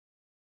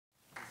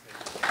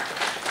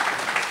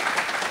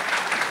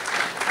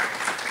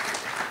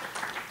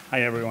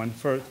Hi, everyone.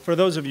 For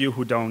those of you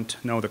who don't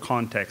know the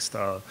context,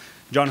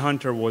 John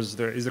Hunter is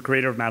the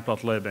creator of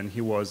Matplotlib, and he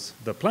was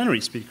the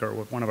plenary speaker,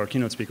 one of our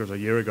keynote speakers a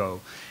year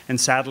ago.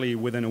 And sadly,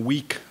 within a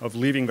week of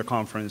leaving the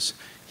conference,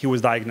 he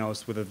was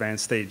diagnosed with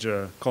advanced stage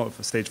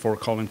 4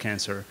 colon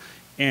cancer.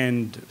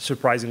 And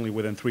surprisingly,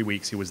 within 3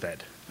 weeks, he was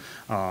dead.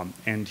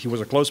 And he was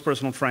a close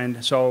personal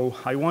friend. So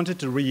I wanted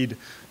to read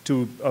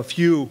to a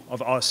few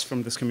of us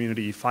from this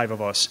community. 5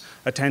 of us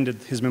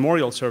attended his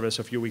memorial service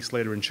a few weeks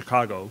later in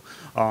Chicago.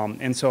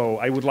 And so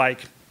I would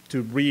like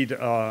to read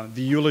the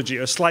eulogy,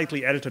 a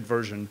slightly edited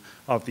version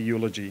of the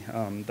eulogy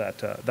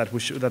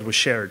that was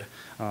shared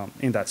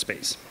in that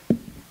space.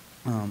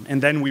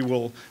 And then we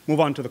will move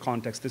on to the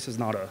context. This is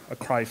not a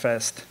cry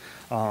fest.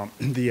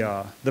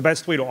 The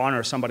best way to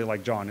honor somebody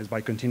like John is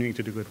by continuing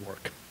to do good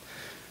work.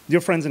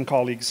 Dear friends and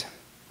colleagues,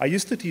 I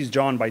used to tease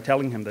John by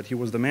telling him that he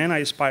was the man I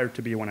aspired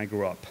to be when I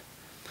grew up.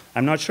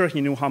 I'm not sure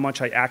he knew how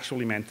much I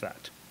actually meant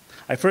that.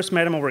 I first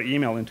met him over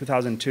email in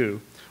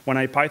 2002 when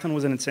IPython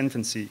was in its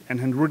infancy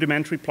and had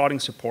rudimentary plotting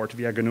support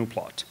via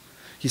GNU-plot.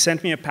 He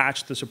sent me a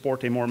patch to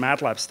support a more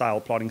MATLAB-style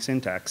plotting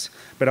syntax,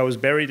 but I was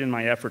buried in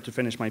my effort to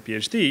finish my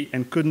PhD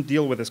and couldn't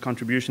deal with his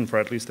contribution for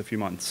at least a few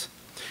months.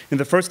 In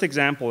the first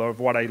example of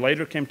what I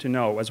later came to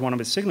know as one of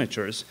his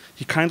signatures,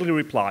 he kindly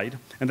replied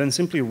and then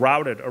simply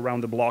routed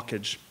around the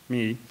blockage,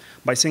 me,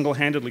 by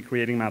single-handedly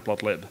creating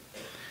Matplotlib.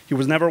 He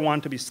was never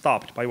one to be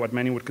stopped by what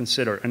many would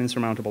consider an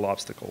insurmountable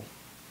obstacle.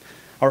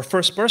 Our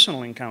first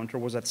personal encounter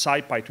was at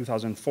SciPy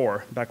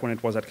 2004, back when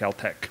it was at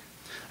Caltech.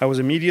 I was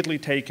immediately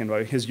taken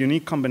by his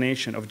unique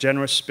combination of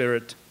generous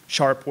spirit,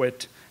 sharp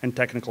wit, and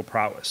technical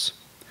prowess.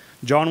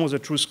 John was a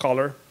true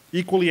scholar,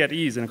 equally at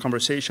ease in a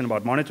conversation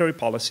about monetary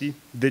policy,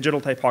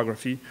 digital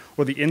typography,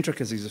 or the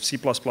intricacies of C++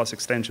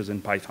 extensions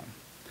in Python.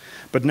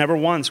 But never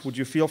once would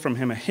you feel from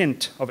him a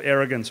hint of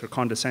arrogance or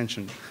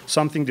condescension,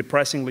 something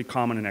depressingly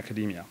common in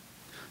academia.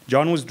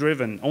 John was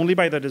driven only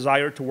by the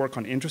desire to work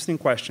on interesting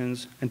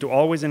questions and to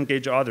always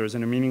engage others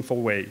in a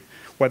meaningful way,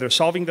 whether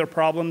solving their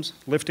problems,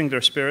 lifting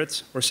their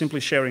spirits, or simply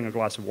sharing a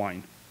glass of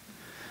wine.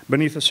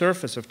 Beneath the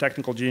surface of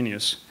technical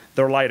genius,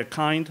 there lied a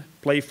kind,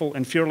 playful,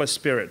 and fearless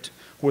spirit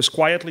who was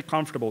quietly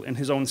comfortable in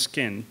his own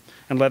skin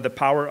and let the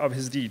power of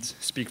his deeds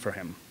speak for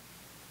him.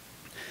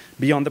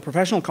 Beyond the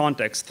professional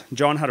context,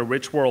 John had a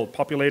rich world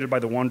populated by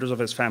the wonders of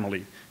his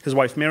family, his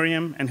wife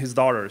Miriam and his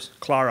daughters,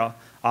 Clara,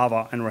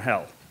 Ava, and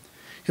Rahel.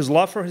 His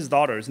love for his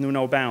daughters knew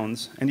no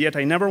bounds, and yet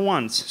I never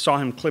once saw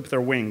him clip their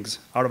wings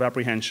out of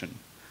apprehension.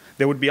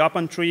 They would be up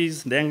on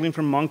trees, dangling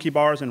from monkey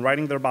bars and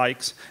riding their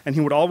bikes, and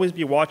he would always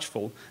be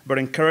watchful but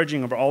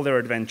encouraging of all their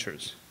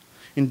adventures.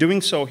 In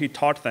doing so, he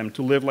taught them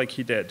to live like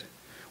he did,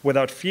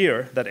 without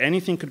fear that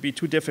anything could be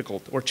too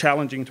difficult or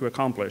challenging to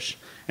accomplish,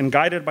 and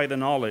guided by the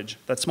knowledge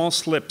that small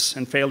slips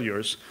and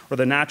failures are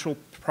the natural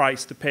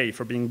price to pay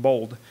for being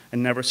bold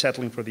and never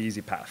settling for the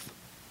easy path.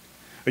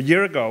 A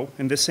year ago,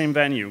 in this same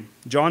venue,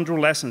 John drew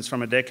lessons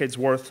from a decade's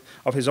worth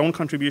of his own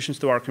contributions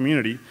to our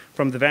community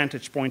from the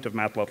vantage point of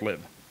Matplotlib.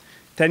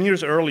 10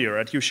 years earlier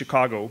at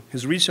UChicago,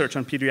 his research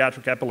on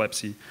pediatric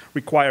epilepsy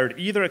required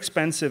either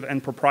expensive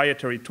and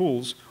proprietary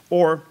tools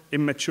or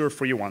immature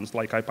free ones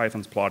like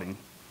IPython's plotting.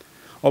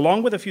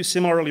 Along with a few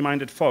similarly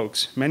minded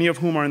folks, many of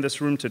whom are in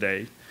this room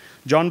today,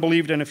 John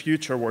believed in a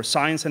future where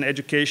science and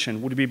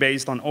education would be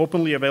based on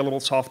openly available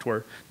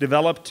software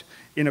developed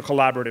in a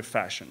collaborative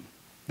fashion.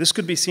 This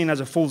could be seen as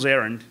a fool's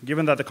errand,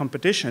 given that the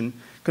competition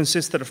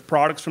consisted of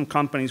products from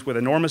companies with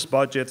enormous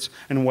budgets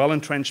and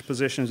well-entrenched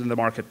positions in the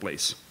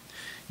marketplace.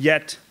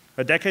 Yet,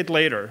 a decade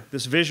later,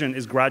 this vision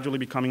is gradually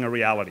becoming a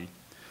reality.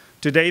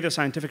 Today, the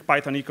scientific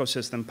Python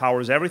ecosystem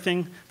powers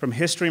everything from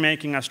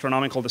history-making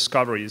astronomical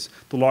discoveries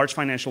to large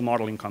financial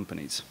modeling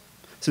companies.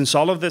 Since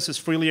all of this is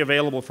freely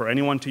available for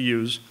anyone to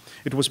use,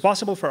 it was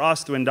possible for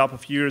us to end up a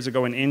few years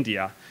ago in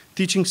India,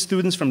 teaching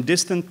students from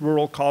distant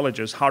rural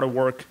colleges how to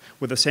work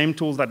with the same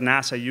tools that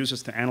NASA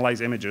uses to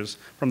analyze images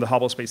from the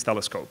Hubble Space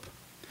Telescope.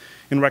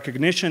 In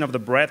recognition of the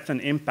breadth and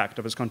impact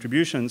of his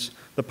contributions,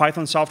 the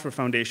Python Software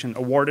Foundation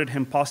awarded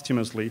him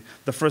posthumously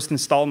the first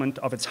installment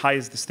of its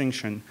highest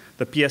distinction,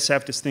 the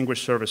PSF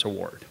Distinguished Service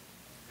Award.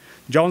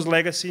 John's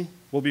legacy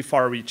will be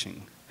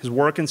far-reaching. His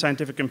work in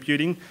scientific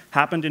computing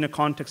happened in a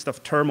context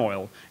of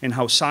turmoil in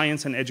how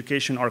science and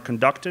education are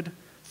conducted,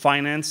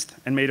 financed,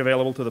 and made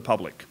available to the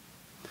public.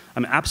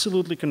 I'm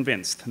absolutely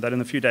convinced that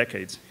in a few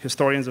decades,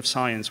 historians of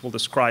science will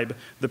describe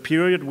the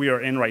period we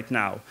are in right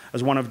now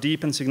as one of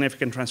deep and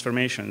significant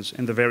transformations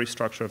in the very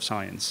structure of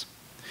science.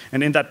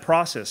 And in that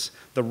process,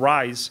 the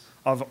rise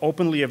of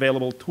openly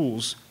available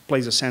tools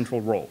plays a central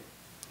role.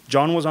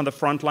 John was on the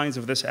front lines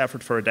of this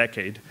effort for a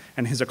decade,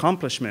 and with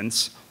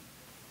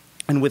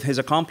his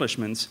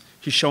accomplishments,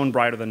 he shone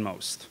brighter than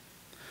most.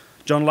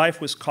 John's life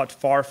was cut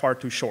far, far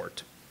too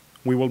short.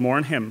 We will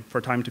mourn him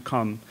for time to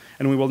come,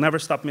 and we will never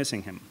stop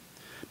missing him.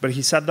 But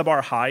he set the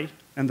bar high,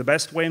 and the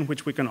best way in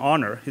which we can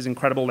honor his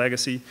incredible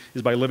legacy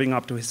is by living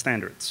up to his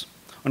standards.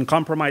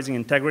 Uncompromising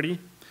integrity,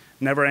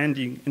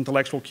 never-ending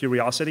intellectual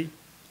curiosity,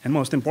 and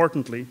most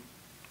importantly,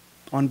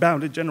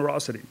 unbounded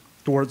generosity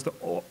towards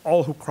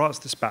all who cross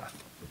this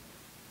path.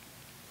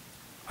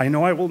 I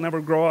know I will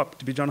never grow up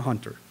to be John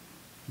Hunter,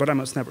 but I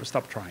must never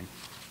stop trying.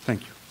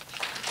 Thank you.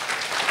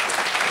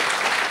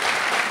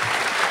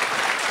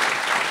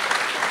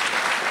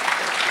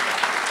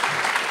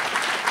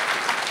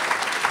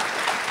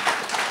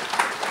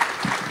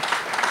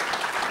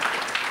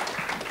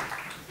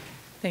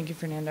 Thank you,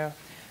 Fernando.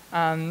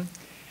 Now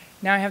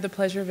I have the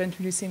pleasure of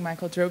introducing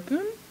Michael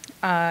Droopboon.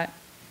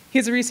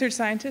 He's a research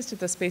scientist at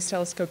the Space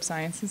Telescope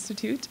Science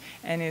Institute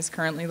and is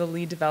currently the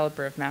lead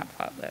developer of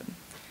Matplotlib.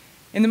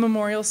 In the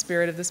memorial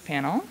spirit of this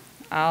panel,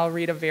 I'll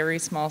read a very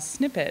small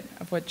snippet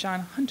of what John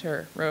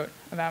Hunter wrote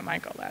about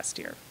Michael last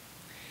year.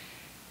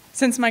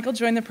 Since Michael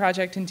joined the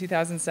project in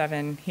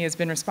 2007, he has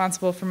been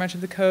responsible for much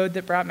of the code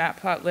that brought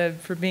Matplotlib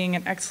from being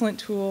an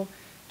excellent tool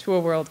to a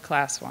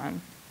world-class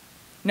one.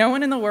 No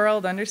one in the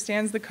world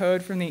understands the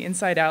code from the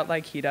inside out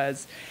like he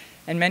does,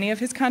 and many of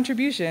his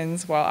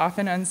contributions, while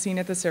often unseen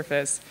at the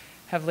surface,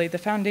 have laid the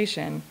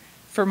foundation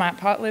for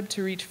Matplotlib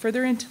to reach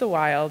further into the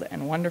wild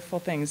and wonderful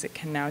things it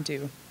can now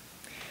do.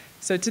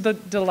 So to the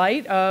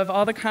delight of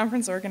all the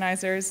conference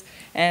organizers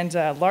and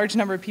a large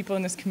number of people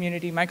in this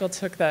community, Michael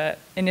took the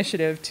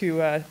initiative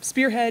to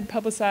spearhead,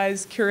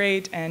 publicize,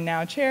 curate, and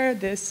now chair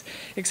this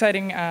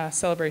exciting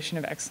celebration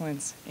of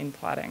excellence in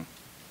plotting.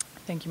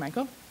 Thank you,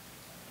 Michael.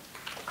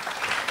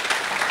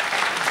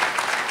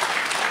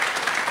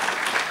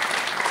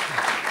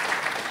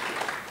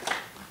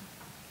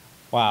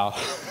 Wow.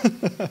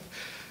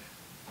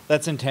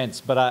 That's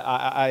intense, but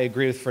I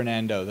agree with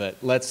Fernando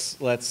that let's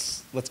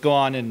go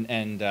on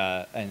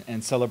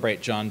and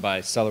celebrate John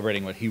by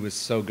celebrating what he was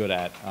so good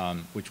at,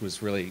 which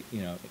was really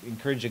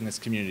encouraging this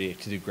community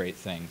to do great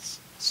things.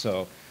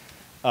 So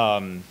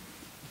let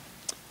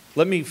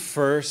me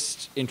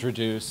first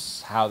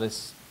introduce how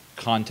this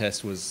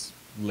contest was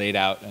laid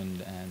out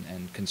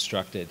and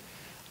constructed.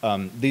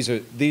 These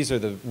are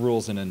the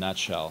rules in a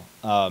nutshell.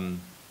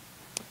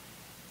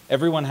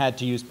 Everyone had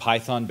to use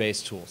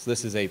Python-based tools.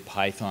 This is a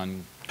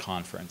Python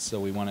conference, so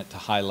we wanted to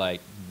highlight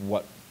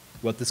what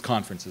this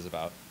conference is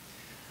about.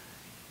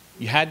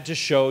 You had to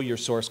show your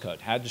source code,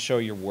 had to show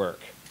your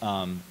work,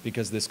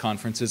 because this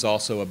conference is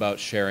also about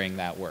sharing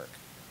that work.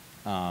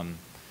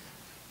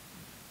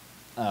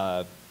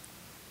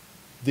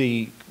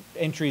 The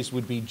entries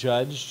would be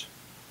judged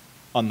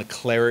on the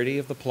clarity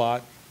of the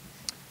plot,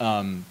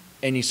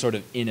 any sort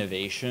of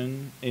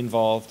innovation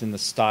involved in the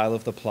style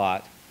of the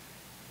plot,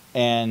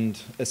 and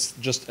it's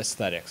just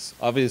aesthetics.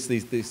 Obviously,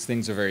 these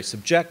things are very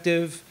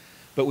subjective,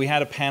 but we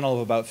had a panel of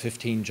about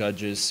 15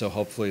 judges, so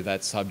hopefully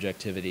that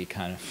subjectivity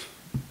kind of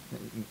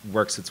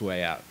works its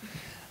way out.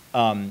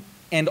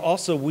 And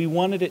also, we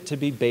wanted it to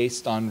be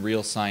based on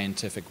real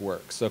scientific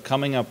work. So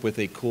coming up with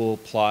a cool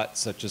plot,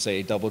 such as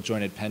a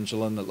double-jointed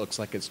pendulum that looks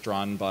like it's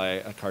drawn by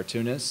a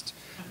cartoonist,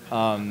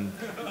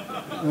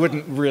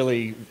 wouldn't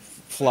really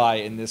fly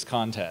in this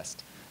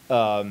contest.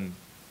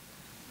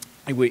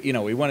 We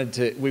wanted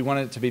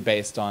it to be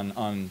based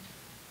on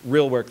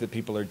real work that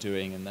people are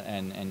doing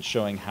and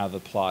showing how the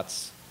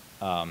plots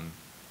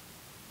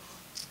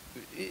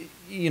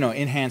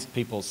enhanced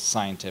people's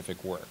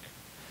scientific work.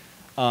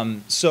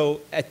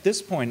 So at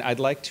this point, I'd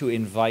like to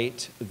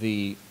invite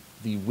the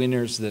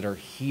winners that are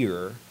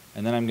here,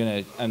 and then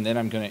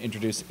I'm gonna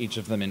introduce each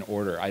of them in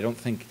order. I don't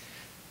think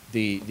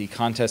the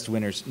contest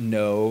winners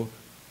know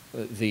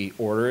the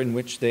order in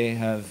which they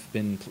have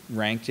been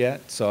ranked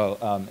yet.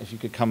 So if you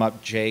could come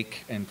up,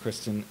 Jake and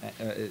Kristen,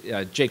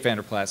 Jake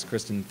Vanderplas,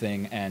 Kristen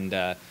Thing,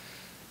 and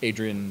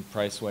Adrian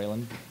Price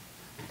Whalen.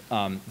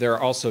 There are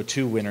also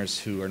two winners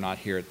who are not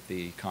here at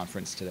the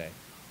conference today.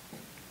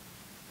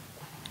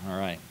 All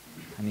right,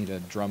 I need a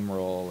drum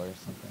roll or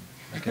something.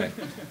 Okay.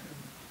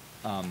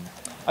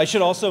 I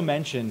should also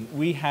mention,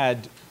 we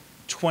had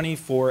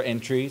 24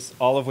 entries,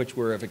 all of which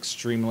were of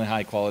extremely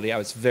high quality. I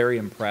was very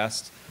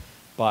impressed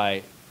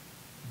by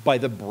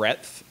the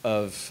breadth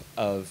of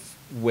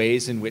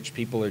ways in which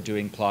people are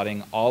doing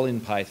plotting, all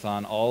in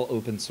Python, all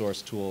open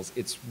source tools.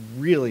 It's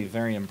really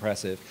very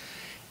impressive,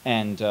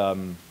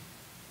 and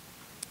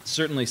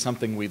certainly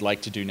something we'd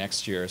like to do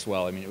next year as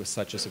well. I mean, it was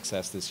such a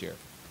success this year.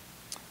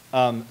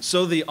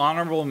 So the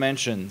honorable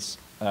mentions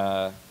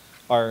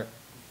are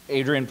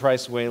Adrian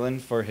Price Whalen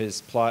for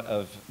his plot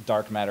of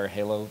dark matter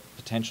halo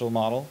potential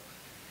model,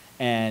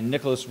 and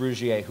Nicolas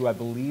Rougier, who I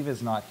believe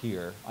is not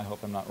here. I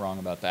hope I'm not wrong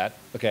about that.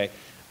 Okay.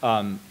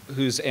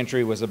 Whose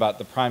entry was about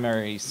the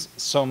primary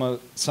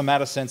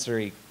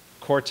somatosensory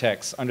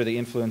cortex under the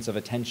influence of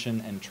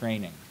attention and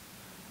training.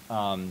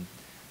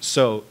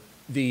 So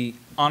the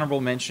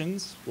honorable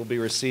mentions will be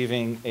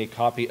receiving a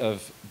copy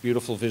of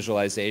Beautiful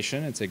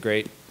Visualization. It's a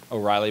great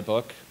O'Reilly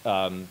book,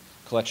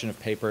 collection of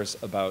papers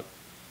about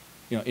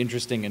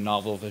interesting and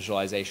novel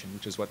visualization,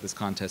 which is what this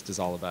contest is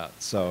all about.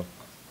 So,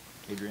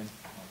 Adrian,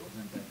 I'll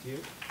present that to you.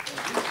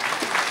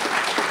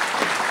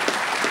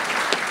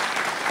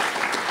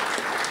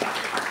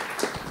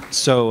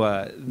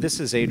 So this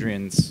is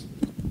Adrian's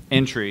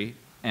entry,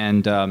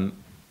 and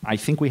I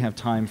think we have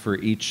time for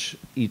each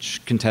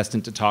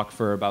contestant to talk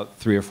for about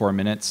 3 or 4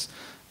 minutes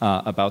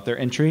about their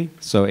entry.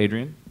 So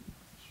Adrian?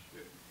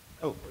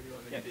 Oh,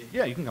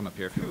 yeah, you can come up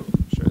here if you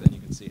sure, then you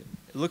can see it.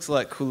 It looks a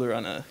lot cooler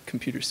on a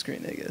computer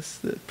screen, I guess.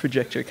 The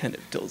projector kind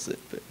of dulls it,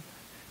 but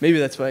maybe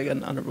that's why I got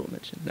an honorable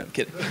mention. No, I'm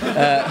kidding.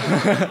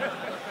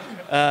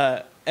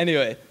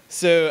 Anyway,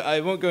 so I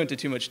won't go into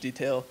too much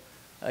detail.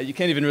 You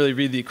can't even really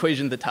read the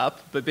equation at the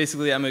top, but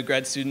basically I'm a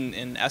grad student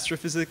in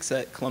astrophysics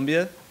at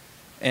Columbia,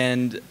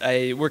 and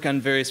I work on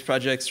various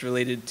projects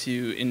related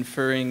to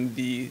inferring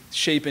the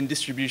shape and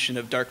distribution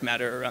of dark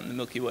matter around the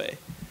Milky Way.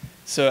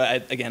 So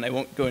again, I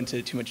won't go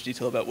into too much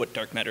detail about what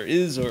dark matter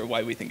is or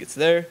why we think it's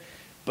there,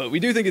 but we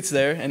do think it's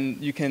there, and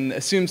you can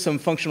assume some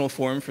functional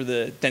form for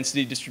the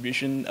density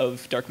distribution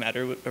of dark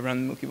matter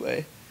around the Milky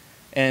Way.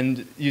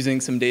 And using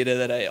some data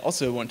that I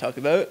also want to talk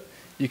about,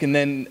 you can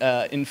then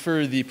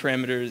infer the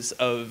parameters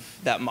of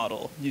that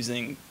model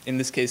using, in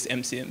this case,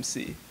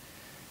 MCMC.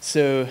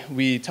 So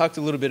we talked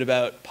a little bit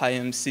about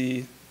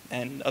PyMC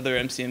and other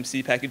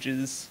MCMC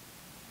packages,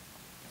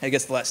 I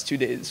guess the last 2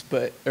 days,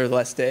 or the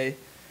last day.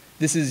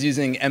 This is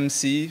using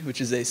MC,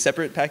 which is a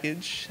separate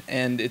package,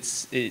 and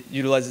it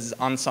utilizes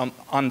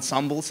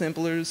ensemble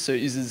samplers, so it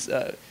uses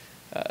a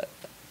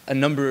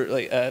number,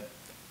 like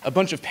a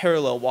bunch of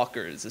parallel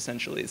walkers,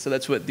 essentially. So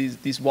that's what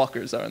these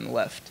walkers are on the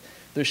left.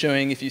 They're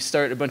showing if you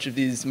start a bunch of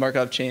these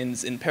Markov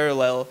chains in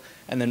parallel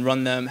and then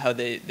run them, how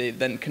they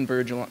then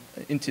converge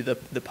into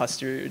the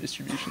posterior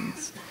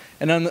distributions.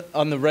 And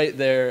on the right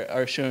there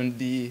are shown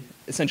the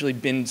essentially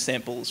binned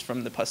samples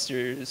from the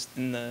posteriors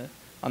in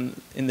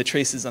the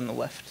traces on the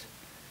left.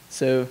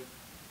 So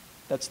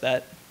that's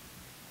that.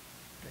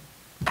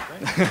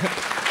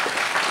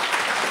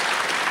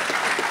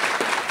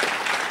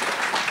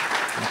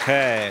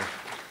 Okay.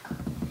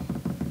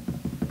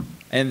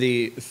 And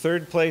the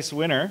third place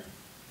winner.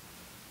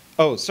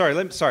 Oh, sorry.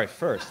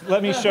 First,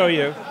 let me show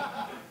you.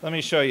 Let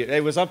me show you.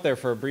 It was up there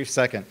for a brief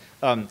second.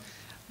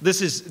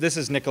 This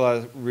is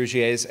Nicolas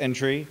Rougier's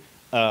entry,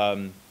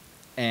 and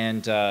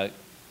I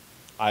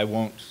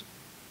won't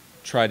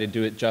try to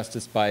do it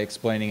justice by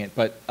explaining it,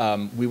 but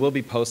we will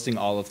be posting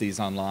all of these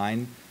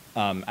online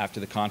after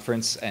the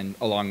conference, and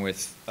along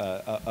with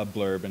a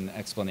blurb and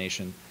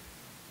explanation.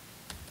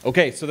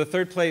 Okay, so the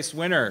third place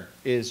winner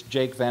is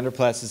Jake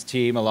Vanderplas's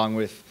team, along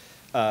with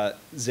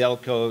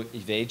Zeljko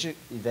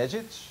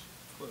Ivejic?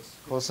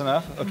 Close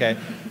enough? Okay.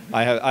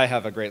 I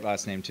have a great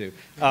last name, too.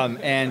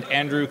 And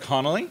Andrew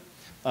Connolly.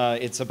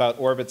 It's about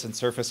orbits and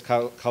surface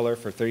color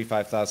for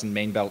 35,000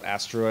 main belt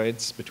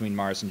asteroids between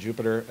Mars and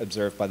Jupiter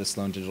observed by the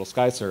Sloan Digital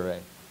Sky Survey.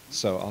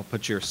 So I'll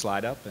put your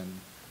slide up. And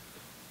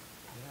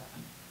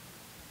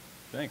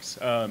Thanks.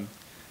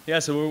 Yeah,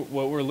 so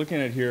what we're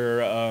looking at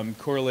here,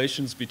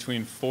 correlations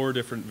between 4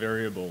 different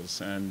variables,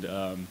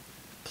 and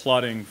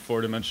plotting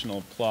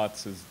 4-dimensional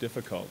plots is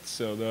difficult.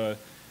 So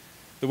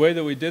the way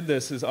that we did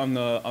this is on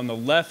the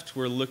left,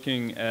 we're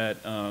looking at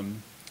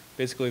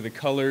basically the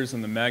colors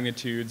and the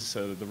magnitudes,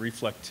 so the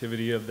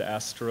reflectivity of the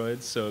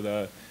asteroids. So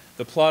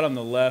the plot on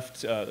the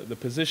left, the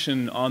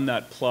position on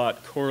that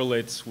plot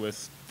correlates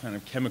with kind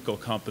of chemical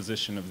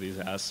composition of these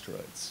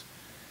asteroids.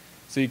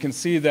 So you can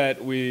see that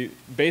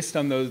based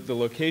on the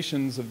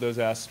locations of those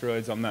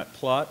asteroids on that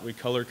plot, we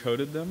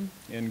color-coded them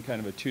in kind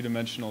of a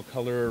 2-dimensional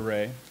color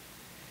array.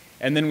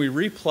 And then we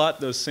replot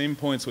those same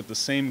points with the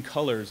same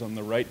colors on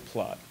the right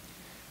plot.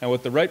 And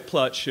what the right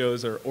plot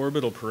shows are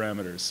orbital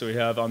parameters. So we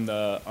have on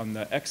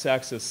the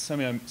x-axis,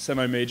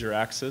 semi-major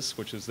axis,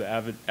 which is the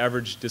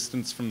average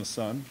distance from the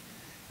sun.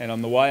 And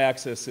on the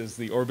y-axis is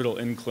the orbital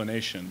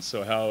inclination,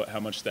 so how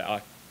much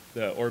the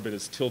orbit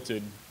is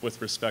tilted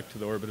with respect to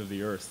the orbit of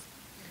the Earth.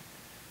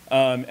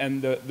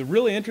 And the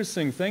really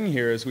interesting thing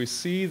here is we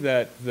see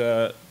that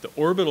the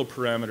orbital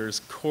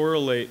parameters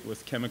correlate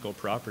with chemical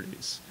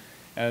properties.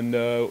 And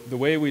the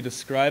way we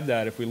describe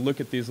that, if we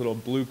look at these little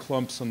blue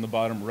clumps on the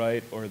bottom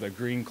right or the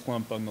green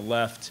clump on the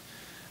left,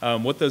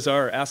 what those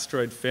are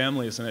asteroid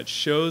families, and it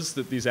shows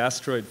that these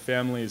asteroid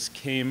families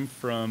came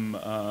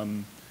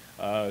from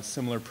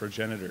similar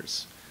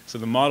progenitors. So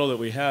the model that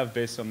we have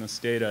based on this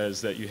data is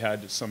that you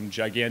had some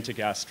gigantic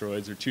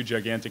asteroids, or 2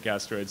 gigantic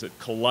asteroids that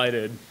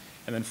collided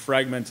and then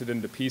fragmented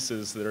into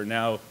pieces that are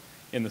now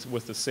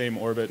with the same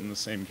orbit and the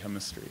same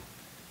chemistry.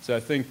 So I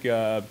think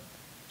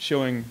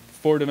showing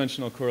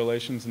 4-dimensional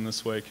correlations in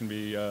this way can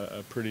be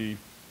a pretty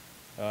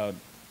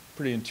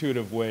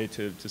intuitive way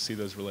to see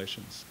those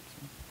relations.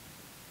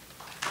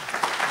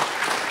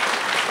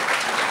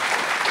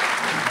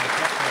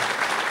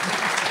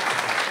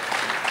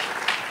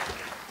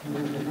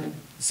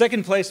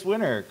 second place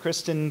winner,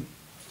 Kristen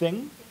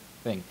Thing.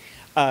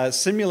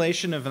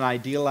 Simulation of an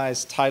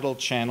idealized tidal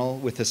channel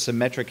with a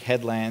symmetric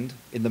headland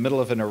in the middle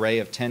of an array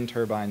of 10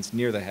 turbines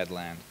near the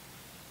headland.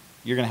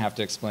 You're going to have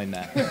to explain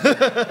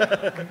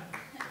that.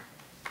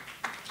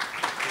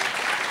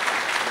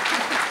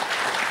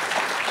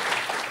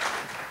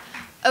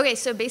 Okay,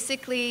 so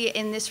basically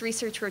in this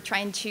research we're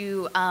trying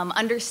to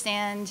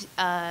understand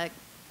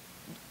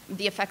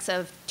the effects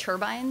of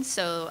turbines,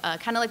 so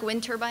kind of like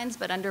wind turbines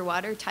but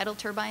underwater, tidal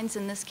turbines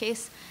in this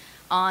case,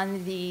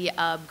 on the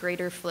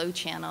greater flow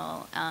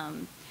channel.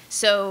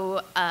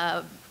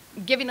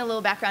 Giving a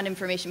little background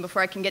information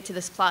before I can get to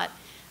this plot,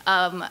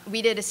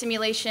 we did a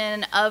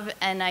simulation of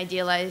an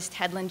idealized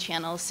headland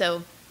channel.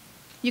 So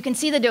you can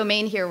see the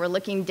domain here. We're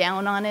looking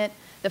down on it.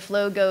 The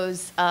flow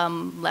goes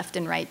left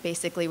and right,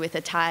 basically, with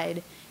a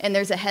tide. And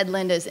there's a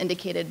headland as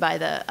indicated by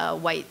the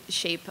white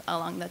shape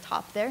along the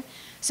top there.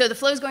 So the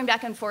flow's going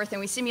back and forth, and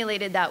we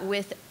simulated that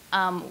with,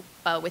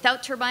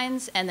 without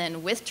turbines and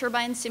then with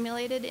turbines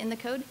simulated in the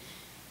code.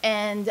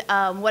 And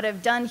what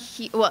I've done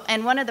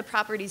and one of the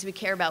properties we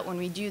care about when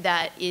we do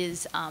that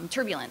is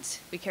turbulence.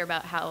 We care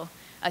about how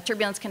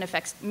turbulence can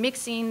affect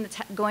mixing that's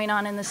going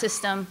on in the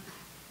system.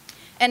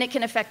 And it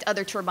can affect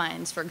other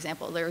turbines, for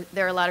example. There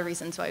are a lot of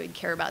reasons why we'd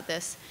care about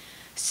this.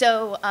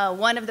 So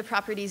one of the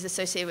properties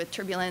associated with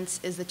turbulence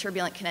is the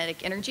turbulent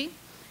kinetic energy.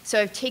 So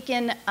I've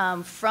taken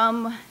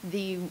from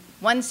the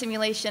one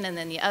simulation and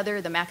then the other,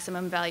 the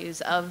maximum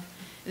values of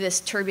this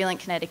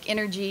turbulent kinetic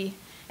energy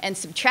and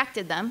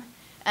subtracted them.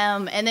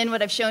 And then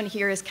what I've shown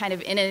here is kind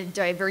of in a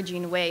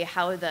diverging way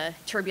how the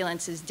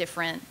turbulence is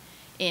different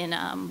in,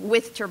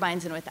 with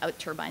turbines and without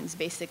turbines,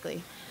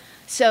 basically.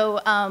 So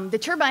the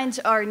turbines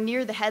are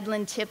near the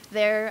headland tip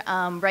there,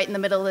 right in the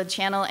middle of the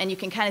channel, and you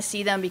can kind of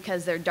see them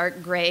because they're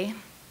dark gray.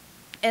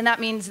 And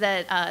that means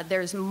that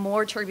there's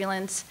more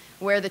turbulence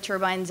where the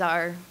turbines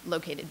are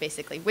located,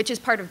 basically, which is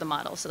part of the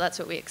model, so that's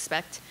what we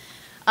expect.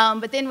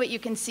 But then what you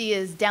can see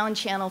is down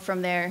channel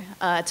from there,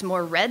 it's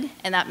more red,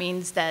 and that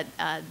means that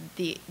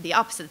the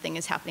opposite thing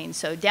is happening.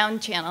 So down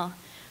channel,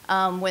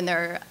 when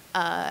there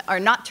are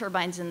not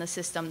turbines in the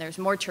system, there's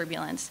more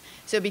turbulence.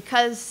 So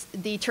because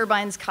the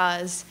turbines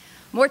cause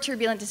more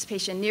turbulent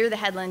dissipation near the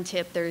headland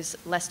tip, there's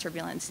less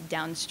turbulence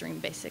downstream,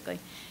 basically.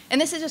 And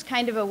this is just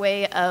kind of a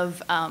way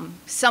of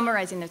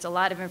summarizing. There's a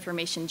lot of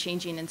information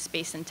changing in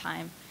space and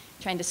time,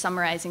 trying to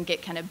summarize and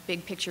get kind of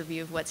big picture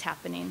view of what's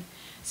happening.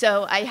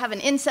 So I have an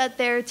inset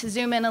there to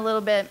zoom in a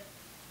little bit,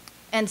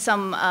 and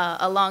some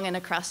along and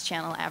across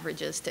channel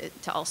averages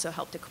to also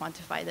help to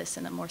quantify this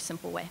in a more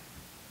simple way.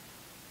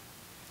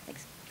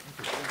 Thanks.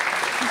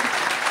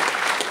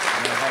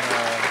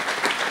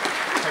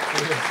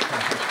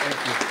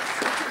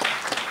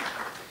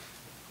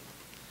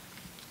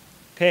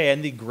 Okay,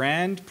 and the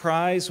grand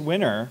prize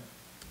winner,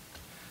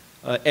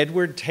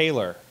 Edward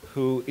Taylor,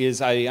 who is,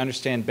 I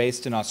understand,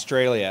 based in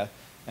Australia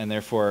and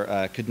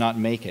therefore could not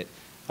make it.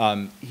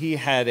 He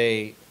had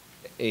a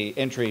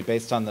entry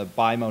based on the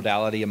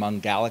bimodality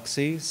among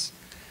galaxies,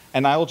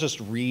 and I will just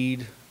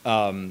read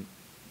some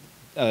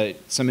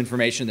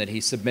information that he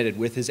submitted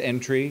with his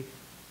entry,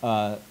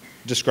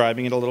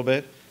 describing it a little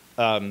bit.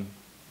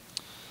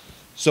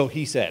 So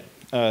he said,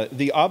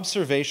 the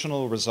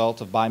observational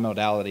result of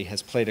bimodality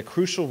has played a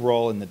crucial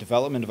role in the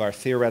development of our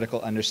theoretical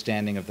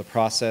understanding of the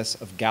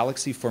process of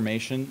galaxy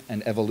formation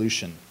and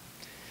evolution.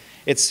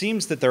 It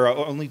seems that there are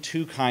only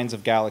two kinds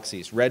of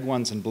galaxies, red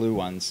ones and blue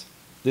ones.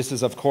 This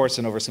is, of course,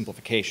 an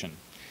oversimplification.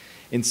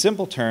 In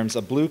simple terms,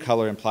 a blue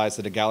color implies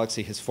that a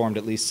galaxy has formed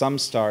at least some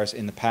stars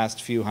in the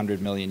past few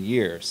 100 million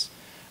years.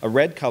 A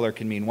red color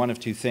can mean one of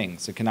two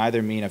things. It can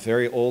either mean a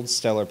very old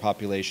stellar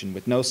population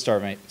with no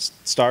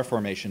star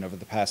formation over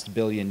the past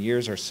billion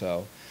years or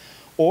so,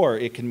 or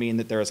it can mean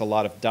that there is a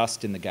lot of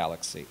dust in the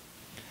galaxy.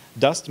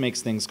 Dust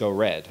makes things go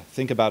red.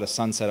 Think about a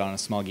sunset on a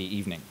smoggy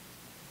evening.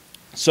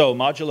 So,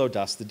 modulo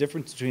dust, the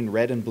difference between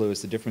red and blue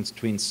is the difference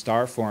between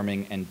star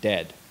forming and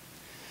dead.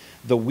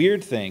 The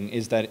weird thing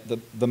is that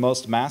the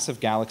most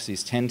massive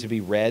galaxies tend to be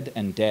red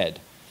and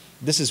dead.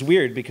 This is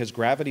weird because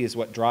gravity is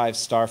what drives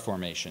star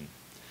formation.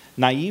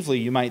 Naively,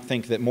 you might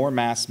think that more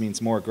mass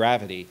means more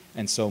gravity,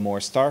 and so more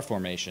star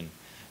formation.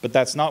 But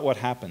that's not what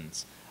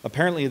happens.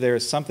 Apparently, there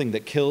is something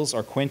that kills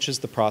or quenches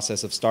the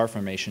process of star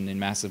formation in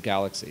massive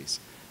galaxies.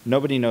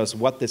 Nobody knows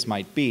what this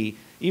might be,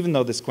 even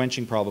though this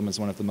quenching problem is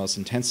one of the most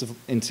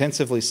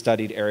intensively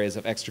studied areas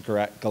of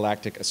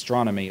extragalactic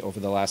astronomy over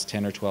the last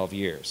 10 or 12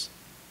 years.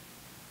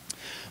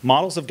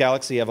 Models of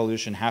galaxy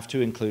evolution have to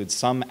include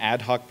some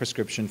ad hoc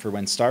prescription for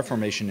when star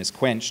formation is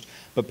quenched,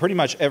 but pretty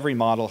much every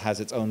model has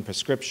its own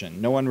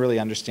prescription. No one really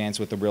understands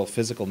what the real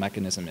physical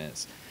mechanism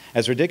is.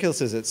 As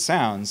ridiculous as it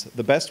sounds,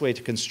 the best way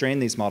to constrain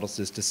these models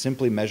is to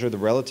simply measure the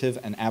relative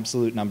and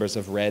absolute numbers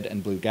of red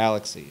and blue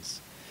galaxies.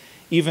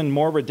 Even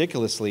more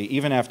ridiculously,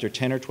 even after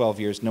 10 or 12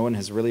 years, no one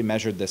has really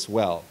measured this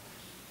well.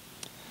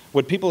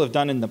 What people have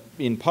done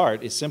in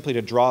part is simply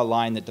to draw a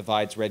line that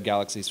divides red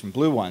galaxies from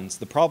blue ones.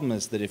 The problem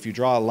is that if you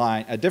draw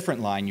a different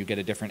line, you get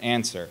a different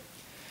answer.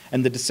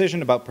 And the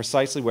decision about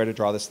precisely where to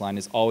draw this line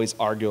is always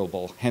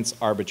arguable, hence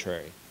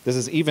arbitrary. This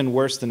is even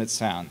worse than it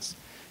sounds.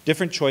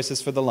 Different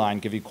choices for the line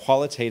give you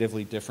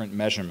qualitatively different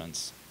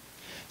measurements.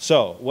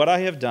 So, what I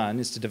have done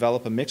is to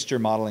develop a mixture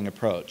modeling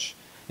approach.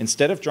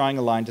 Instead of drawing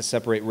a line to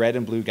separate red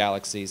and blue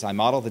galaxies, I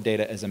model the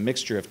data as a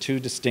mixture of two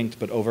distinct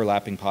but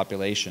overlapping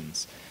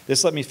populations.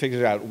 This let me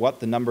figure out what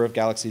the number of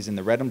galaxies in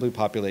the red and blue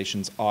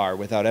populations are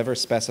without ever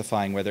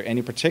specifying whether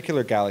any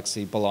particular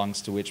galaxy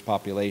belongs to which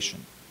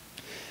population.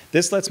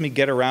 This lets me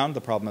get around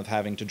the problem of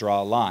having to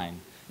draw a line.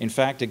 In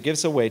fact, it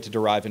gives a way to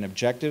derive an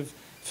objective,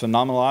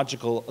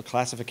 phenomenological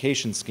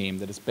classification scheme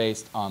that is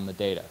based on the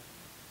data.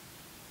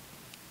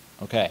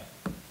 Okay,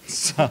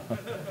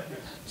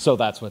 So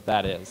that's what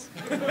that is.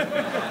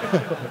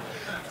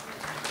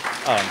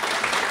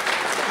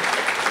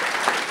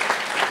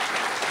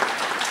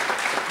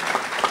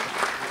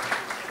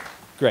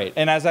 Great.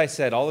 And as I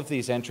said, all of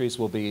these entries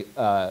will be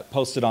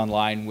posted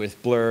online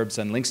with blurbs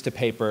and links to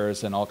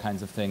papers and all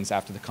kinds of things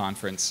after the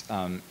conference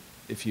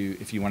if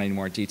you want any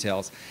more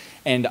details.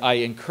 And I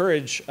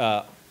encourage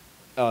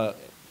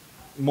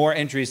more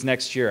entries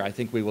next year. I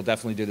think we will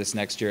definitely do this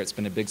next year. It's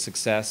been a big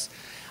success.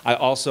 I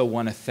also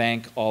want to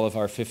thank all of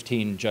our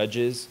 15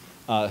 judges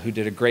who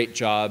did a great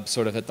job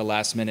sort of at the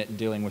last minute in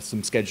dealing with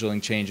some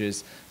scheduling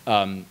changes,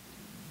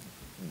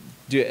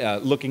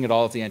 looking at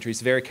all of the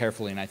entries very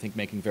carefully and I think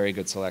making very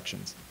good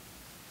selections.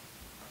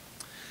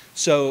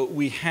 So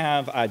we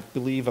have, I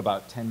believe,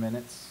 about 10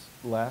 minutes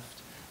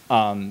left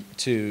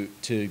to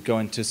go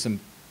into some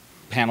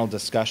panel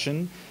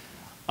discussion.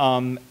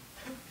 And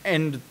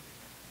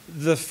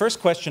the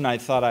first question I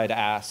thought I'd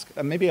ask,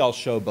 maybe I'll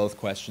show both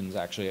questions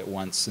actually at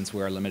once since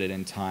we are limited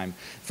in time.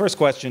 First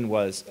question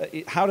was,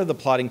 how do the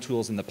plotting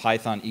tools in the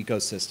Python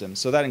ecosystem,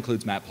 so that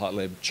includes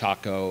Matplotlib,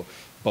 Chaco,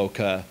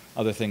 Bokeh,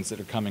 other things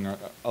that are coming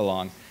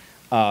along,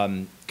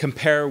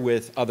 compare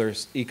with other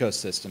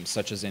ecosystems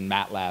such as in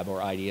MATLAB or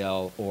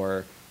IDL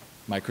or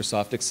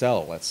Microsoft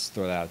Excel, let's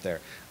throw that out there.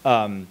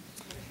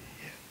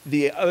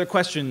 The other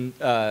question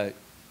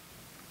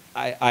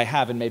I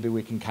have, and maybe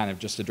we can kind of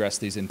just address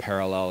these in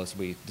parallel as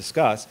we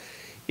discuss,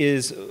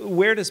 is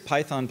where does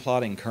Python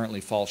plotting currently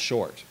fall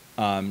short?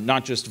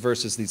 Not just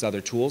versus these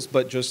other tools,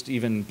 but just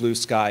even blue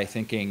sky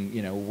thinking,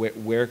 you know,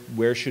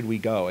 where should we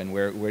go and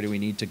where do we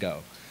need to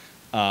go?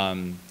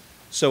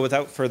 So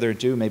without further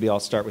ado, maybe I'll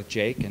start with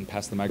Jake and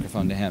pass the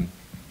microphone to him.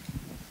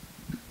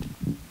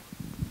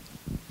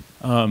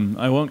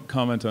 I won't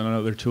comment on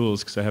other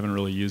tools because I haven't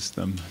really used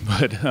them,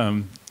 but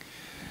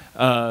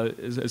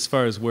as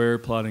far as where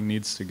plotting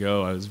needs to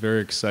go, I was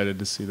very excited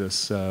to see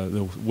this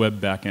the web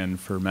backend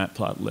for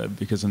Matplotlib,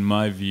 because in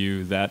my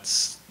view,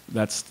 that's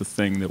the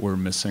thing that we're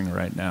missing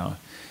right now,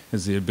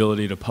 is the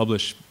ability to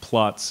publish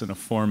plots in a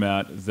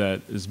format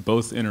that is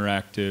both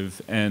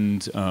interactive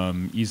and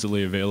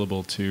easily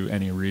available to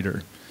any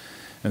reader.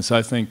 And so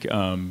I think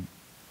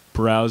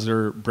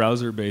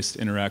browser-based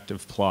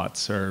interactive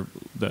plots are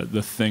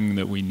the thing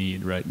that we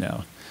need right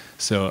now.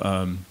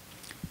 So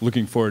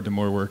looking forward to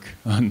more work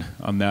on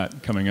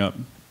that coming up.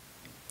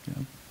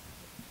 Yeah.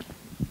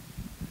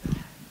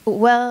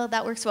 Well,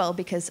 that works well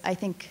because I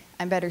think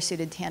I'm better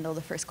suited to handle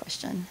the first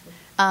question.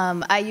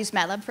 I used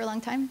MATLAB for a long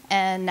time,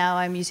 and now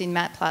I'm using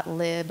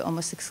Matplotlib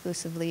almost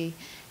exclusively.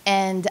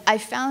 And I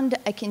found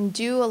I can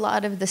do a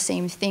lot of the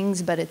same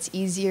things, but it's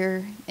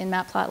easier in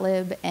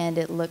Matplotlib, and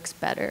it looks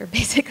better,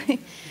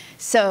 basically.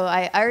 So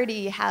I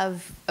already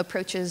have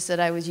approaches that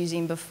I was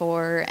using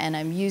before, and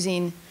I'm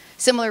using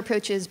similar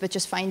approaches, but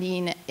just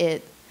finding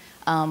it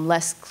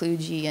less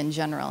kludgy in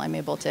general. I'm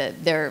able to,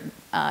 there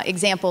are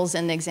examples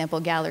in the example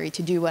gallery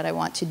to do what I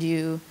want to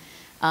do.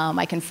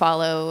 I can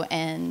follow,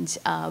 and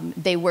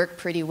they work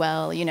pretty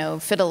well. You know,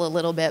 fiddle a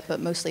little bit, but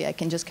mostly I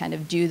can just kind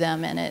of do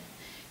them, and it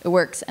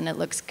works, and it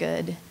looks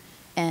good.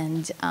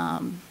 And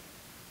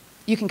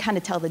you can kind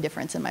of tell the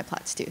difference in my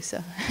plots, too.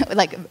 So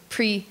like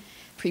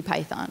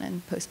pre-Python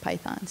and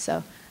post-Python.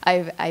 So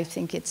I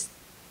think it's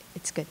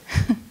good.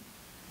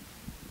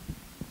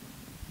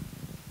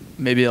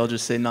 Maybe I'll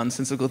just say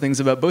nonsensical things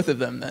about both of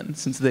them then,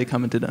 since they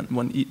commented on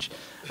one each.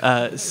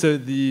 So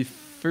the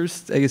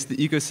first, I guess, the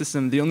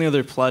ecosystem, the only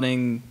other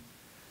plotting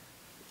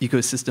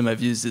ecosystem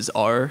I've used is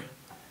R.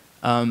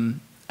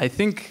 I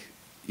think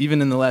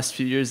even in the last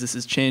few years this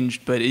has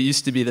changed, but it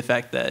used to be the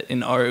fact that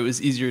in R it was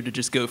easier to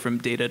just go from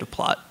data to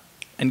plot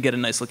and get a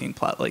nice looking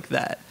plot like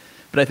that.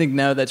 But I think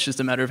now that's just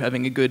a matter of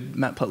having a good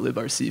Matplotlib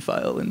RC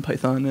file in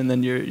Python, and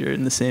then you're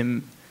in the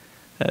same,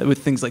 with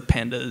things like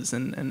pandas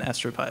and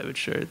SciPy,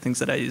 which are things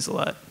that I use a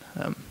lot.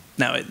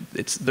 Now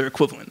they're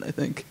equivalent, I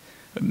think,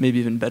 maybe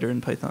even better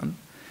in Python.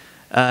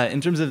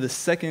 In terms of the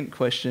second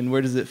question,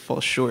 where does it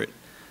fall short?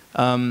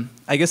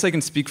 I guess I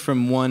can speak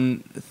from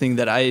one thing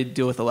that I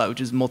deal with a lot, which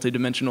is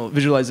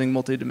visualizing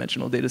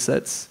multidimensional data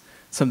sets.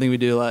 Something we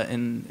do a lot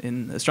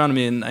in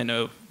astronomy, and I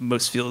know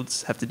most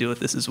fields have to deal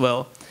with this as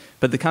well.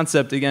 But the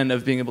concept, again,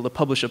 of being able to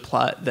publish a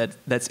plot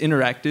that's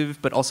interactive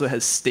but also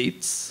has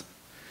states,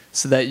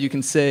 so that you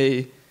can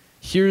say,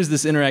 here's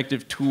this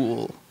interactive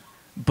tool,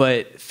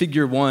 but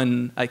figure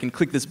one, I can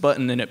click this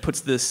button and it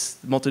puts this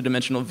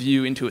multidimensional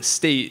view into a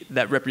state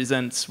that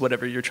represents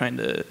whatever you're trying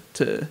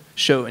to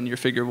show in your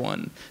figure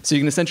one. So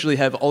you can essentially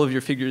have all of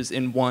your figures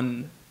in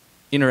one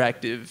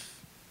interactive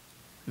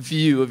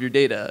view of your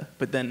data,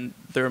 but then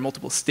there are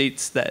multiple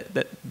states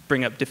that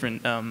bring up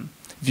different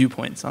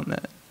viewpoints on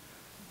that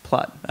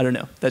plot. I don't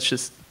know. That's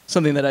just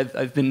something that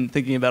I've been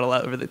thinking about a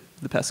lot over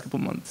the past couple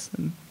months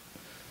and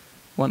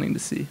wanting to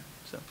see.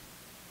 So.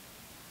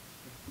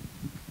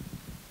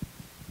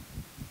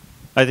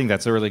 I think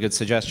that's a really good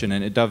suggestion,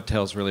 and it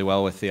dovetails really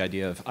well with the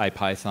idea of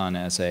IPython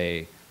as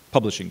a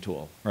publishing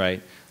tool,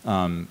 right?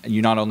 And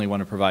you not only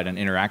want to provide an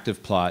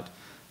interactive plot,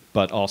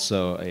 but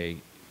also a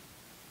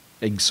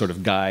sort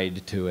of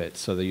guide to it,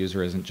 so the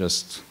user isn't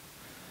just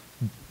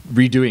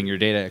redoing your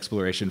data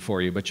exploration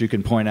for you, but you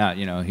can point out,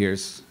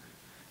 here's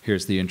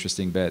the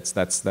interesting bits.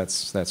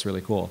 That's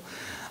really cool.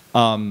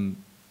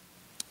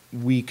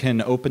 We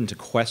can open to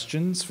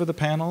questions for the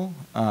panel.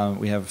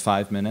 We have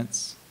 5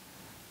 minutes.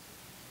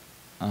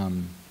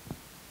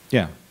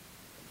 Yeah.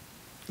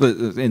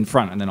 In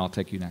front, and then I'll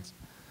take you next.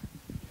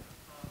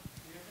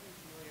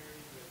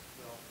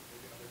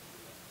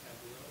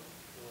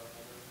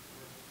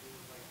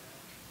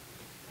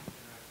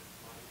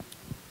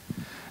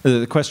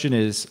 The question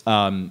is,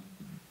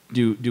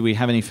 do we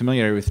have any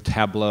familiarity with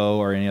Tableau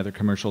or any other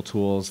commercial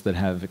tools that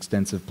have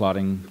extensive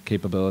plotting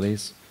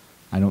capabilities?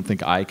 I don't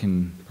think I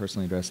can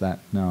personally address that,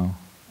 no.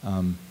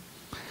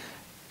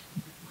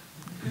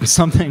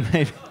 Something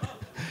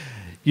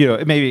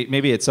maybe,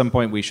 maybe at some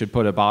point we should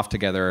put a BOF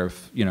together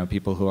of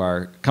people who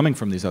are coming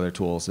from these other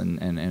tools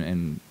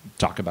and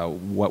talk about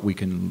what we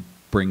can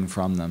bring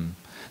from them.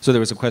 So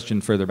there was a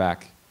question further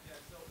back.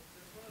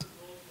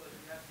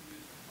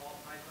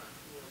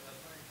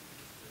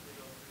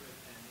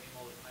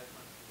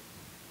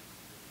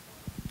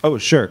 Oh,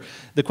 sure.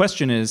 The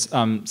question is,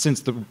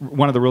 since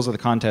one of the rules of the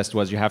contest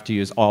was you have to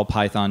use all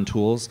Python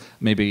tools,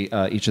 maybe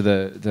each of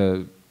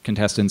the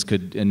contestants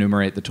could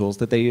enumerate the tools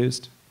that they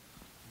used?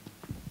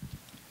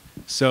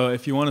 So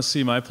if you want to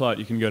see my plot,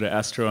 you can go to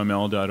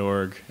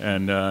astroml.org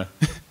and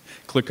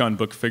click on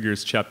Book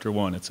Figures Chapter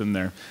 1. It's in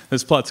there.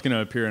 This plot's going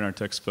to appear in our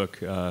textbook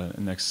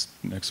next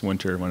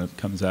winter when it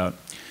comes out.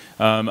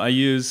 I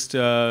used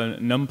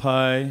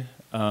NumPy.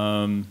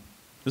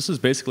 This is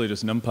basically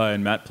just NumPy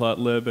and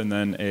Matplotlib, and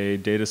then a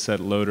dataset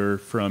loader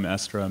from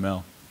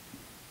AstroML.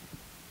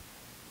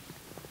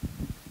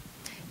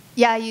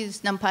 Yeah, I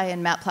used NumPy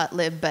and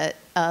Matplotlib, but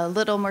a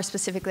little more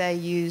specifically, I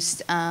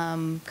used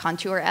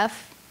ContourF.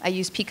 I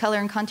use pcolor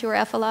and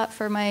ContourF a lot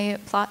for my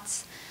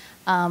plots,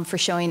 for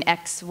showing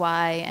X,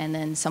 Y, and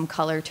then some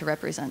color to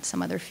represent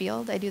some other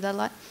field. I do that a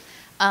lot.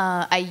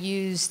 I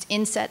used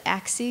inset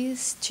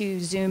axes to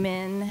zoom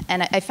in,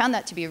 and I found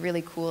that to be a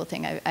really cool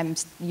thing. I'm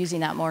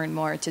using that more and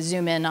more to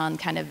zoom in on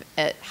kind of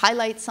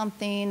highlight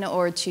something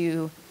or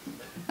to,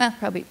 well,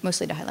 probably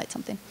mostly to highlight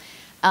something.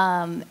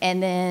 And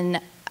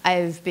then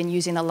I've been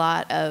using a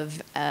lot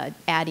of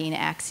adding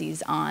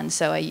axes on.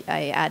 So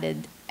I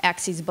added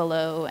axes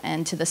below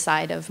and to the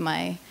side of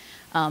my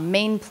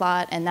main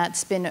plot, and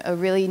that's been a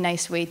really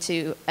nice way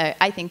to,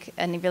 I think,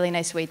 a really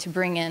nice way to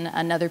bring in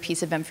another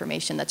piece of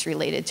information that's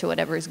related to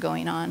whatever is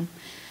going on.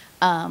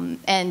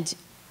 And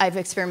I've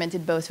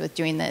experimented both with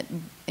doing that,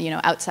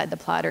 outside the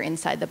plot or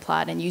inside the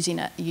plot, and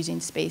using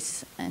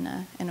space in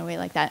a way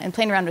like that, and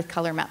playing around with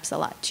color maps a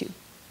lot too.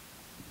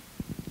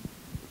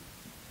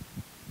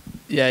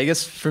 Yeah, I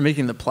guess for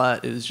making the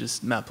plot, it was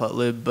just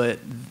Matplotlib, but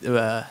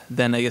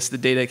then I guess the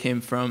data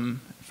came from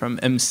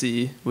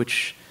MC,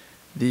 which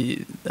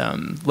the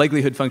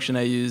likelihood function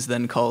I use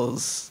then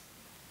calls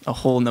a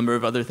whole number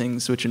of other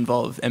things which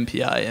involve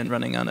MPI and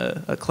running on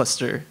a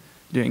cluster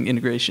doing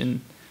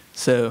integration.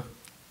 So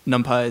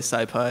NumPy,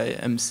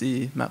 SciPy,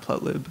 MC,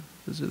 Matplotlib,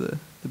 those are the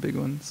big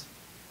ones.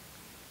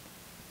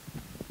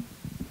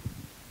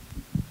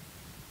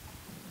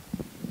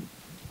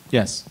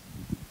 Yes.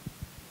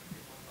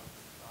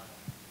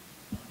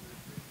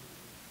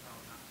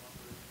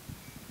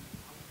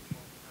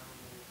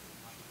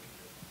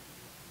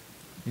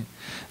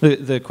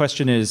 The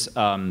question is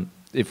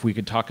if we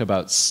could talk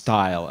about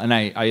style. And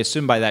I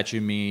assume by that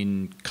you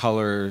mean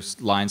colors,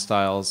 line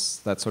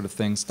styles, that sort of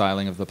thing,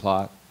 styling of the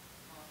plot?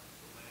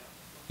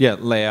 Yeah,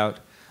 layout.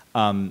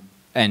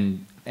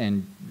 And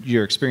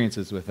your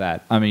experiences with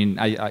that. I mean,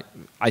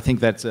 I think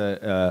that's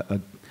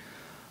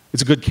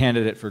it's a good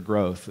candidate for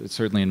growth. It's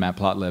certainly in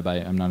Matplotlib.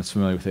 I'm not as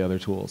familiar with the other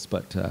tools,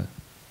 but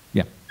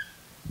yeah.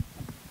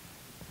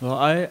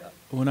 Well,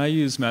 when I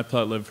use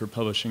Matplotlib for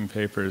publishing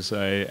papers,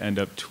 I end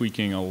up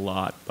tweaking a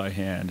lot by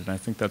hand, and I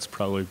think that's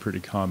probably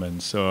pretty common.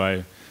 So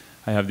I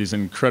have these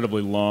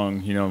incredibly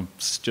long,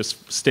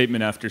 just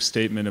statement after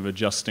statement of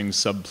adjusting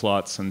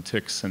subplots and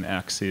ticks and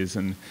axes,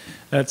 and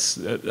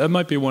that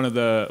might be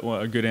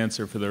a good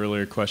answer for the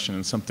earlier question,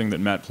 and something that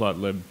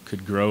Matplotlib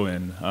could grow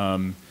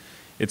in.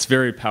 It's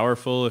very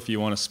powerful if you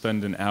want to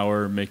spend an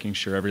hour making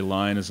sure every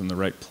line is in the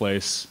right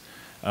place,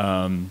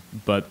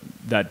 but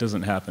that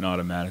doesn't happen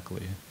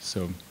automatically.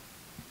 So.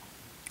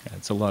 Yeah,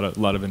 it's a lot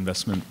of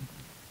investment.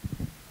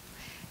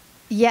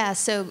 Yeah,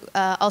 so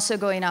also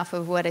going off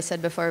of what I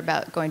said before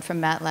about going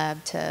from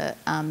MATLAB to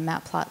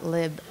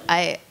Matplotlib,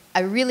 I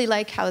really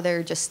like how there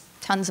are just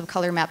tons of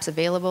color maps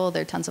available.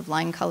 There are tons of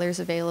line colors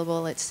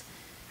available. It's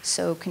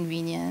so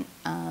convenient.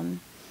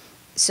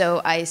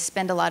 So I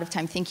spend a lot of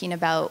time thinking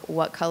about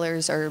what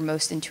colors are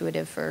most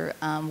intuitive for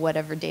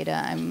whatever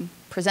data I'm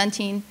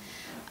presenting.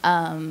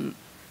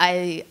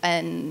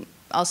 And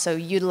also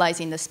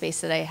utilizing the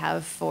space that I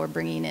have for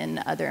bringing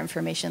in other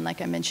information,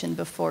 like I mentioned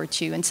before,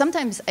 too. And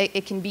sometimes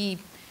it can be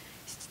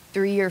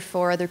 3 or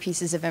 4 other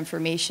pieces of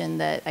information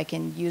that I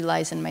can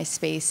utilize in my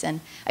space. And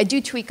I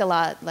do tweak a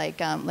lot, like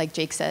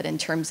Jake said, in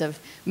terms of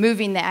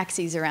moving the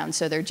axes around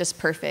so they're just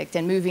perfect,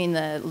 and moving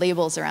the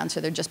labels around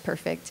so they're just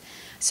perfect.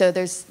 So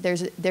there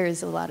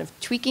is a lot of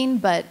tweaking,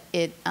 but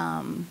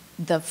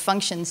the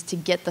functions to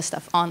get the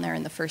stuff on there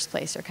in the first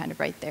place are kind of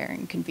right there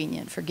and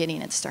convenient for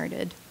getting it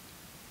started.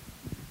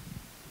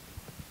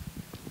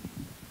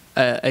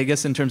 I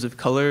guess in terms of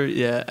color,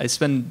 yeah, I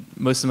spend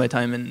most of my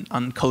time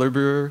on Color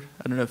Brewer.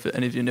 I don't know if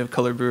any of you know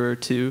Color Brewer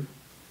 2.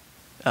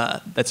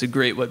 That's a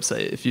great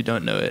website if you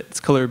don't know it.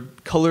 It's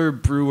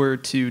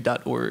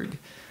colorbrewer2.org.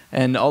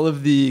 And all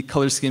of the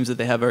color schemes that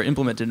they have are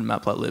implemented in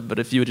Matplotlib, but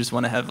if you just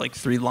want to have like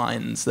 3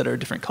 lines that are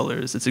different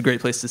colors, it's a great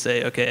place to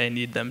say, okay, I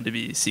need them to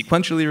be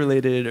sequentially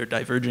related or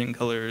diverging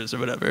colors or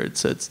whatever.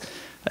 So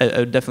I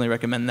would definitely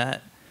recommend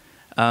that.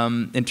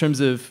 In terms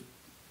of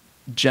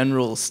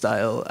general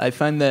style, I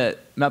find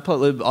that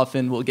Matplotlib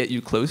often will get you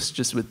close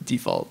just with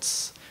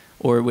defaults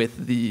or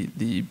with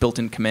the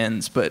built-in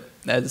commands, but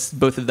as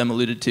both of them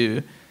alluded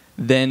to,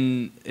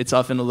 then it's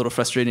often a little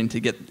frustrating to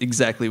get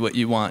exactly what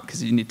you want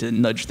because you need to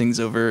nudge things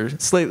over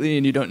slightly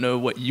and you don't know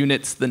what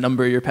units the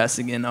number you're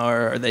passing in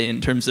are. Are they in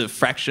terms of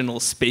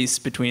fractional space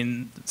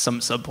between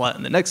some subplot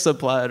and the next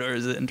subplot, or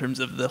is it in terms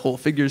of the whole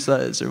figure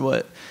size or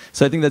what?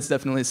 So I think that's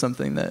definitely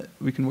something that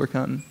we can work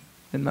on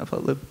in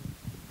Matplotlib.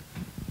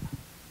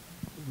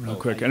 Real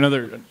quick,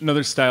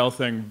 another style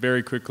thing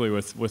very quickly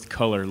with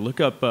color. Look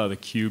up the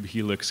cube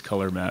helix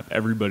color map.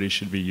 Everybody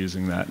should be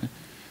using that.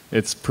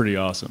 It's pretty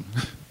awesome.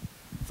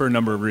 For a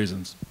number of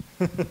reasons.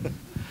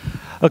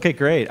 Okay,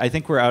 great. I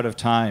think we're out of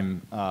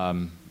time,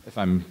 if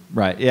I'm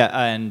right. Yeah,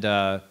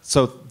 and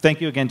so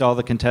thank you again to all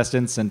the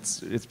contestants, and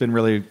it's been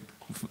really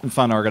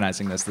fun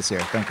organizing this year.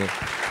 Thank you.